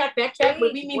 backtrack. What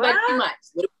do we mean by too much?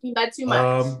 What do we mean by too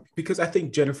much? Because I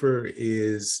think Jennifer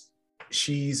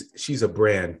she's a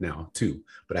brand now too,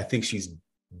 but I think she's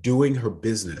doing her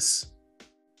business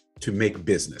to make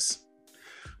business.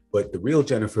 But the real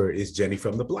Jennifer is Jenny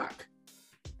from the block.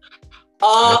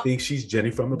 I think she's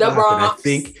Jenny from the block, and I Bronx.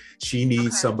 think she needs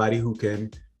Okay. somebody who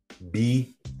can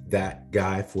be that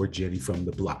guy for Jenny from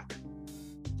the block.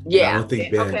 I Yeah. don't think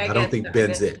Okay, Ben. okay, I I don't get think you, I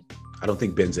Ben's get it. I don't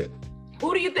think Ben's it.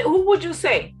 Who do you think? Who would you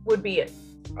say would be it?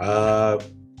 Uh,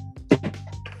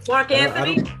 Mark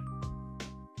Anthony?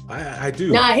 I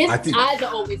do. Nah, his I think eyes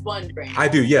are always wondering. I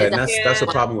do. Yeah, and Yeah. that's a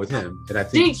problem with him. And I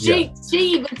think She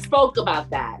even spoke about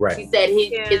that. Right. She said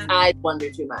his Yeah. eyes wander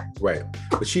too much. right.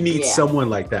 But she needs Yeah. someone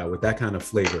like that with that kind of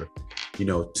flavor, you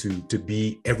know, to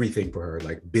be everything for her,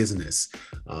 like business,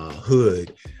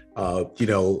 hood, Well,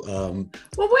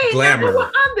 wait, glamour.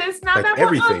 now that we're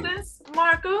on this, everything.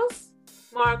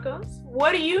 Marcos,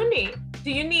 what do you need?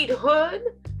 Do you need hood?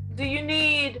 Do you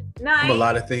need nice? I'm a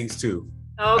lot of things too.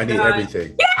 Oh, I need God.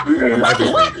 everything. I'm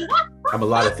everything. I'm a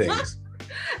lot of things.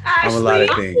 Ashley, I'm a lot of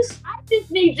things. I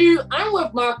just need you. I'm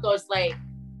with Marcos. Like,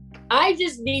 I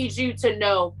just need you to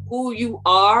know who you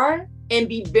are and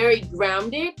be very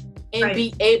grounded and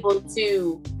be able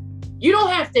to. You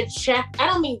don't have to check. I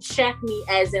don't mean check me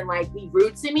as in like be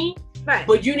rude to me. Right.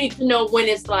 But you need to know when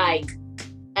it's like,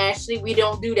 Ashley, we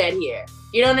don't do that here.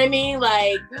 You know what I mean?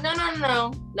 Like,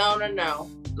 no.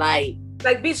 Like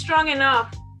be strong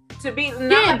enough to be.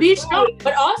 Be strong.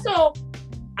 But also,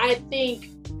 I think,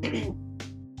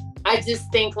 I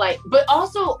just think like, but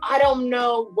also,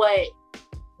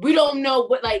 we don't know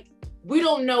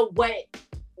what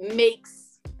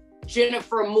makes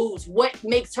Jennifer moves, what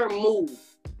makes her move.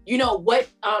 You know, what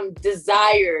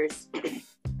desires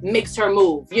makes her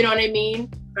move. You know what I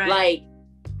mean? Right.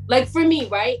 Like for me,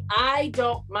 right? I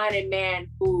don't mind a man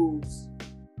who's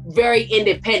very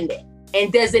independent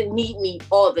and doesn't need me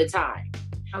all the time.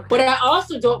 Okay. But I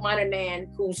also don't mind a man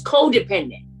who's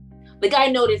codependent. Like I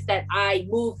noticed that I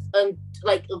move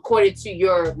like according to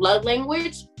your love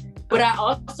language, but I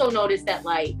also noticed that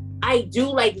like I do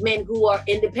like men who are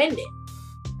independent.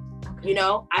 You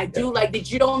know, I do like that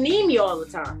you don't need me all the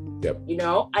time. Yep. You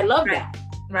know, I love that.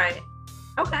 Right.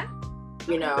 Okay.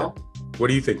 You know. What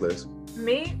do you think, Liz?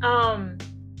 Me?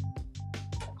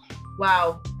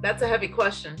 Wow, that's a heavy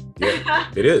question. Yeah,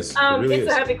 it is. It really it's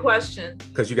is. a heavy question.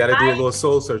 Because you got to do a little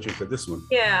soul searching for this one.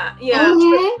 Yeah.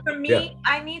 Mm-hmm. For me,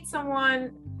 I need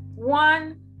someone,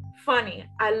 funny.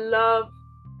 I love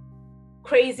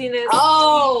craziness.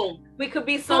 Oh, we could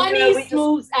be funny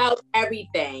smooths out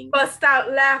everything. Bust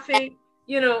out laughing.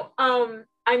 You know,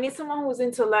 I need someone who's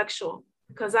intellectual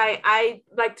because I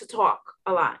like to talk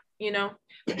a lot, you know.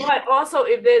 But also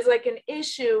if there's like an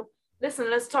issue, listen,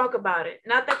 let's talk about it.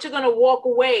 Not that you're gonna walk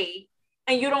away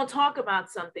and you don't talk about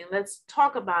something. Let's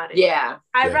talk about it. Yeah.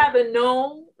 I'd rather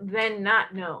know than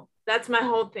not know. That's my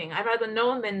whole thing. I'd rather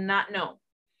know than not know.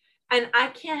 And I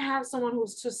can't have someone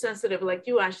who's too sensitive like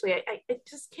you, Ashley. I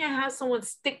just can't have someone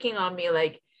sticking on me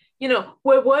like, you know,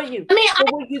 where were you? I mean,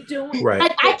 what were you doing? Right.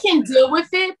 Like, I can deal with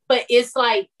it, but it's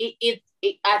like,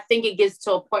 I think it gets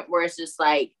to a point where it's just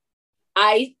like,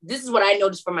 this is what I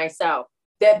noticed for myself,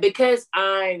 that because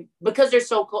they're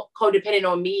so codependent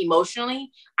on me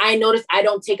emotionally, I notice I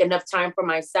don't take enough time for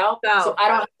myself. So I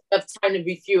don't have enough time to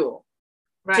refuel.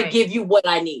 To give you what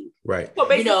I need. Right. So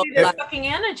basically, you know, they're sucking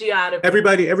energy out of it.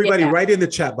 Everybody, write in the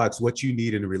chat box what you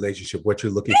need in a relationship, what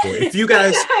you're looking for. If you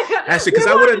guys, Ashley, because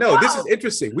I want to know. This is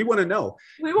interesting. We want to know.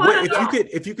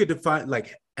 If you could define,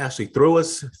 like, Ashley, throw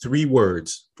us 3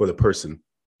 words for the person,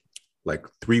 like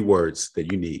 3 words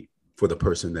that you need for the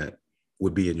person that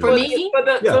would be in your life. Me? For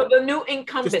the new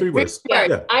incumbent. Just 3 words.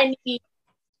 Yeah. I need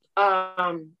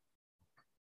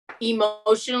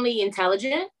emotionally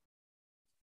intelligent.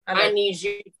 I need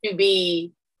you to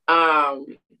be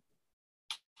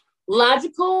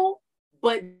logical,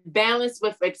 but balanced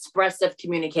with expressive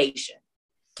communication.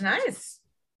 Nice.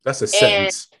 That's a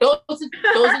sentence. Those are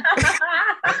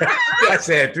I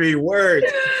said 3 words.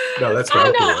 No, that's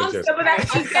good.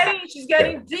 She's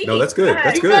getting deep. No, that's good.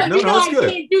 That's good. No, it's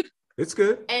good. It's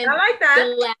good. And I like that.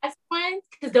 The last one,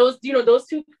 because those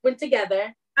 2 went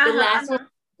together. The last one would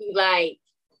be like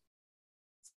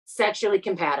sexually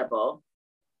compatible.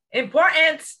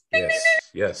 Important.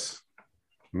 Yes.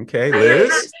 Okay,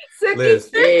 Liz. Liz,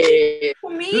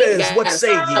 what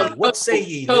say ye? What say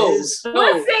ye, Liz?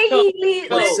 What say ye, Liz?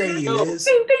 What say ye, Liz?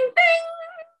 Ding, ding, ding.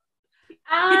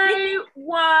 I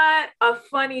want a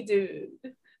funny dude.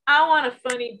 I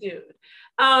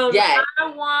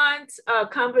want a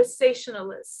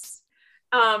conversationalist.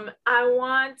 I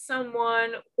want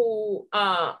someone who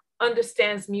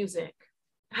understands music,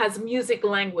 has music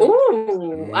language.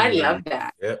 Ooh, I love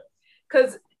that. Yep.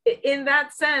 Because in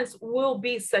that sense, we'll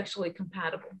be sexually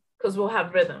compatible because we'll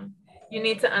have rhythm. You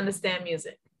need to understand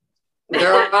music.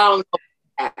 Girl, I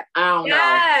don't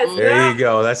know. There you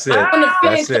go. That's it.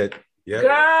 That's it. Yep.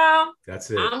 Girl.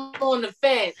 That's it. I'm on the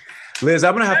fence. Liz,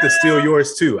 I'm gonna have to steal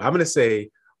yours too. I'm gonna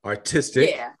say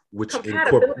artistic, which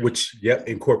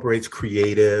incorporates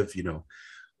creative, you know.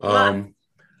 I'm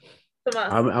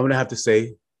gonna have to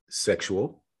say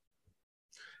sexual.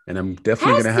 And I'm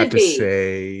definitely going to have to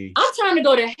say... I'm trying to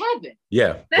go to heaven.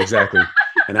 Yeah, exactly.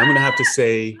 And I'm going to have to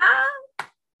say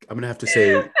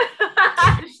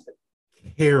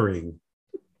caring.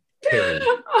 Caring.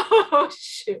 Oh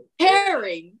shoot.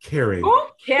 Caring. Caring. Oh,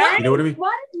 caring. You know what I mean?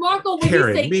 Why does Marco, when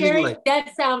Caring, you say meaning caring, like-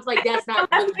 that sounds like that's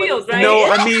not Left really field, what right? No,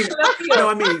 it I mean, Left field. no,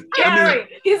 I mean, Caring.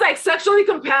 He's like sexually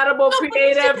compatible,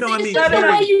 creative. No, I mean, it's the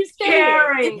caring. way you say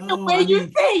Caring. it. It's the No, way I you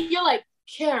mean- say it. You're like,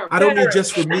 caring. I don't mean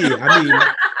just for me. I mean,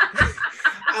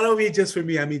 I don't mean just for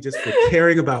me. I mean just for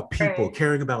caring about people, Right.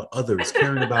 caring about others,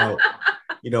 caring about,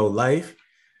 life.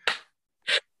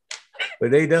 But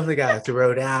they definitely got to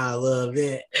throw down a little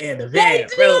bit in the They van.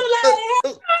 do,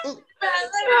 like,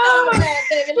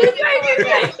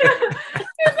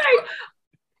 He's like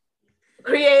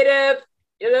creative,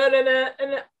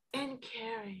 and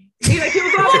caring. He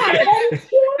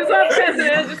was all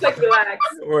president, just like relax.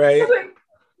 Right.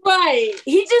 Right.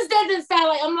 He just doesn't sound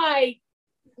like, I'm like,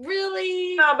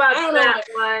 really? How about I don't know. that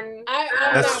one? I'm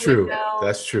That's not true. with that.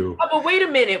 That's true. Oh, but wait a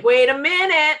minute.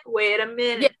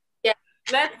 Yeah.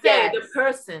 Let's say Yes. the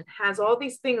person has all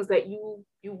these things that you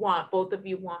want, both of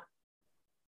you want.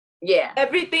 Yeah.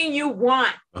 Everything you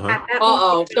want. Uh-huh. At that Uh-oh.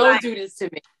 moment in your Don't life. do this to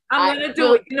me. I'm gonna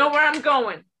do it. You know where I'm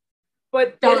going.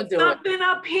 But Don't there's do it. something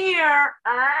up here.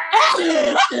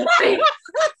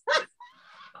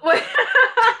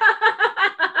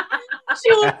 She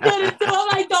was gonna do it. I'm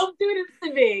like, don't do this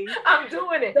to me. I'm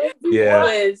doing it. Don't do Yeah.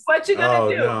 this. What you gonna Oh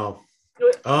do? no.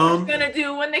 What Um, you gonna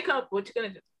do when they come? What you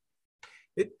gonna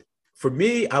do? For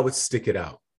me, I would stick it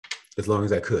out as long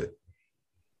as I could.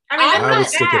 I mean, I that's would not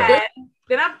stick it out. bad.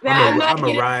 They're not bad. not I'm a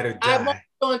getting- ride or I won't die.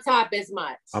 be on top as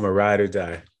much. I'm a ride or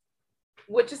die.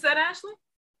 What you said, Ashley?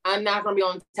 I'm not gonna be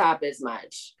on top as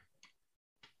much.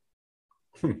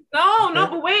 No,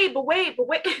 but wait. But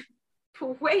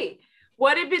wait.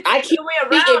 What if it's I the keep- other way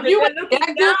if around? you If were they're looking that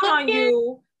down good on looking-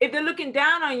 you, if they're looking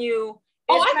down on you,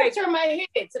 Oh, it's I like, can turn my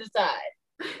head to the side.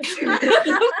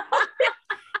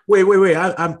 Wait.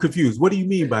 I'm confused. What do you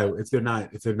mean by if they're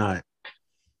not?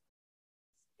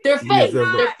 Their Yes, face. they're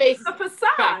Their face. a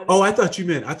facade. Oh, I thought you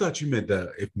meant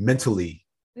the if mentally.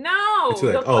 No. It's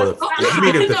like, the oh, facade. you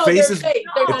mean if the No, face their is- face.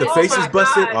 Their If the Oh face my is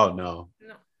busted, God. oh no.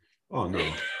 No. Oh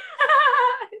no.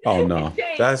 Oh no.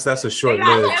 Okay. That's a short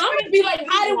I'm lived. gonna be like,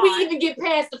 how did we even get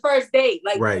past the first date?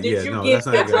 Like, Right, did yeah, you no, get that's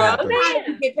not the gonna drug? happen. How did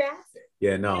we get past it?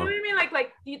 Yeah, You know no. what I mean? Like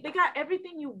they got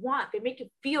everything you want. They make you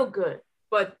feel good.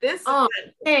 But this Oh,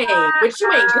 is Hey, but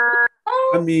you ain't good.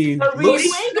 I mean, a looks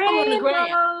You ain't going on the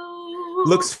ground. rainbow.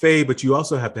 looks fade, but you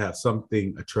also have to have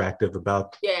something attractive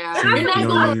about. Yeah, See, you're you not know going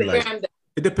what I on the mean? Like, ground.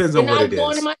 It depends You're on what not it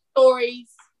going is. to my stories.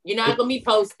 You're not gonna be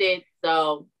posted.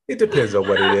 So It depends on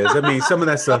what it is. I mean, some of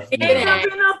that stuff. Yeah. Ain't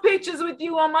gonna be no pictures with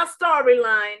you on my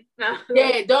storyline. No.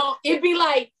 yeah, don't. It'd be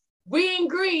like we in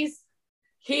Greece.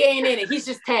 He ain't in it. He's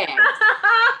just tagged.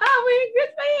 We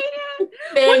just made it.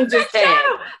 Thing What's just that tagged.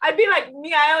 shadow? I'd be like,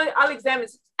 me, I'll examine.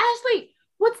 Ashley,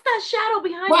 what's that shadow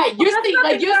behind Right, you? you That's see,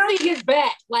 nothing, like you girl. see his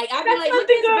back. Like I'd be That's like, look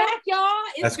nothing, at his girl. back, y'all.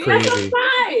 It's That's big. crazy.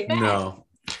 Right. No,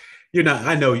 you're not.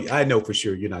 I know for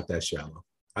sure you're not that shallow.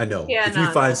 I know. Yeah, if you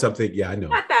no, find no. something, yeah, I know.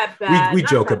 Not that bad. We Not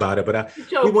joke that about it, but bad.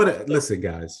 Joke. we want to listen,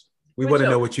 guys. We We're want to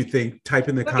know joking. what you think. Type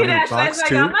in the Look at comment Ashley. box Like,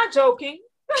 too. I'm not joking.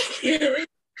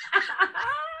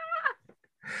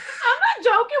 I'm not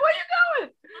joking. Where you going?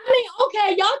 I mean,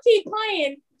 okay, y'all keep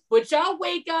playing, but y'all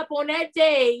wake up on that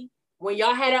day when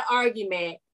y'all had an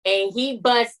argument and he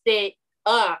busted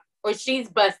up or she's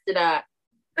busted up,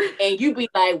 and you be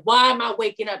like, why am I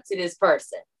waking up to this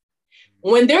person?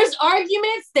 When there's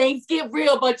arguments, things get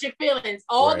real about your feelings.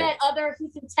 All Right. that other,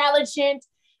 he's intelligent,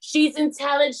 she's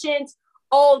intelligent,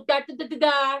 oh,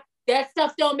 that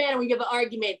stuff don't matter when you have an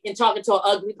argument and talking to an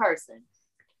ugly person.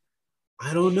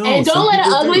 I don't know. And Some don't let an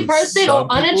people ugly do. person Some or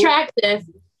people- unattractive,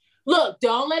 look,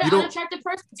 don't let You an don't- unattractive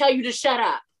person tell you to shut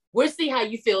up. We'll see how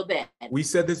you feel then. We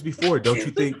said this before. Don't you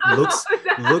think looks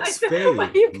Why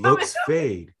fade? you coming Looks up?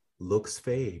 fade. Looks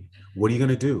fade. What are you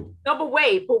gonna do? No, but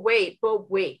wait.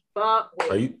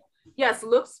 Are you? Yes,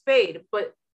 looks fade,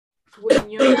 but when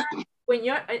you're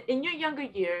in your younger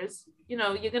years, you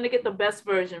know, you're gonna get the best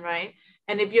version, right?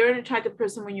 And if you're an attractive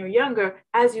person when you're younger,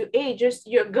 as you age,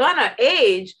 you're gonna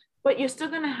age, but you're still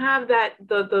gonna have that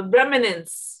the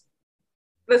remnants.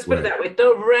 Let's put it Right. that way,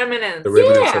 the remnants. The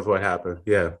remnants Yeah. of what happened.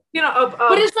 Yeah. You know, of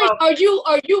But it's like, of- are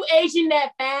you aging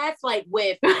that fast? Like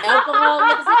with alcohol?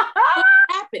 What's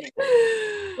happening?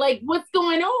 Like, what's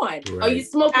going on? Are you Right.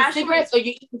 smoking Ashley- cigarettes? Are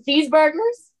you eating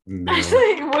cheeseburgers? No.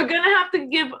 Actually, we're gonna have to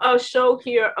give a show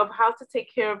here of how to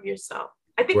take care of yourself.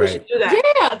 I think we Right. should do that.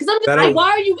 Yeah, because I'm just That'll- like, why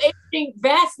are you aging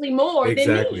vastly more than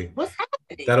Exactly. me? What's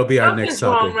happening? That'll be our Something's next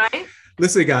topic. wrong, right?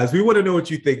 Listen, guys, we want to know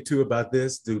what you think too about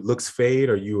this. Do looks fade?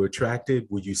 Are you attracted?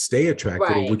 Would you stay attracted?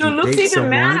 Or Right. would Do you looks date even someone?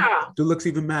 matter? Do looks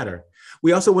even matter?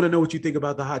 We also want to know what you think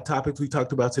about the hot topics we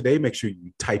talked about today. Make sure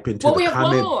you type into Well, we the have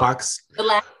one comment more. box. The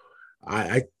last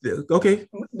Okay.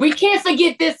 We can't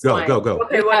forget this one. Go.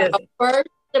 Okay, We what have is a first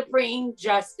Supreme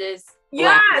Justice.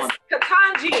 Yes, Black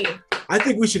Ketanji. I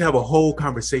think we should have a whole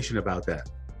conversation about that.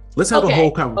 Let's have a Okay,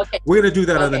 whole conversation. okay. We're going to do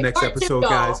that on the Okay, next part two, episode, y'all.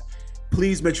 guys.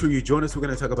 Please make sure you join us. We're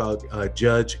going to talk about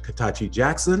Judge Ketanji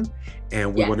Jackson,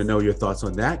 and we Yes. want to know your thoughts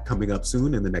on that coming up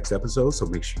soon in the next episode. So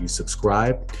make sure you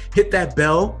subscribe, hit that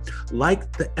bell, like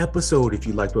the episode if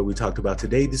you liked what we talked about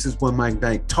today. This is One Mic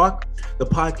Night Talk, the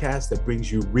podcast that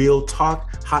brings you real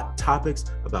talk, hot topics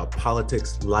about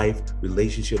politics, life,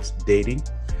 relationships, dating.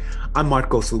 I'm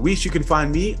Marcos Luis. You can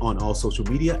find me on all social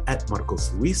media at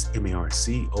Marcos Luis,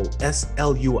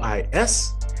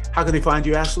 MarcosLuis. How can they find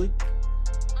you, Ashley?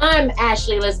 I'm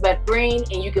Ashley Elizabeth Green,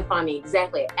 and you can find me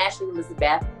exactly at Ashley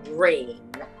Elizabeth Green.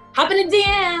 Hop in the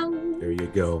DM. There you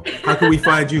go. How can we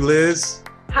find you, Liz?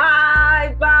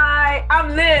 Hi, bye.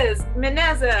 I'm Liz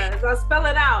Menezes. I'll spell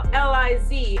it out.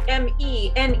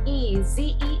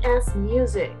 LizMenezes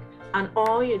Music on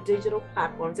all your digital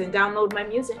platforms, and download my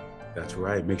music. That's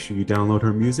right. Make sure you download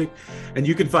her music. And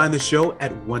you can find the show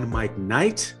at One Mic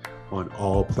Night on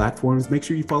all platforms. Make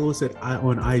sure you follow us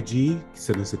on IG.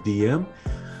 Send us a DM.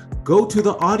 Go to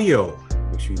the audio.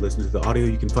 Make sure you listen to the audio.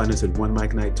 You can find us at One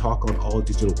Mic Night Talk on all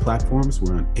digital platforms.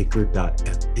 We're on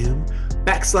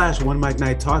anchor.fm/One Mic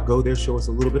Night Talk. Go there, show us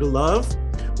a little bit of love.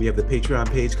 We have the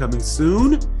Patreon page coming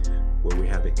soon where we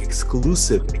have an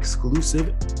exclusive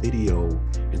video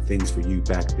and things for you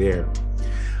back there.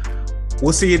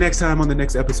 We'll see you next time on the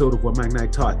next episode of One Mic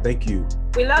Night Talk. Thank you.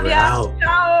 We love We're you. out.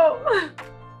 Ciao.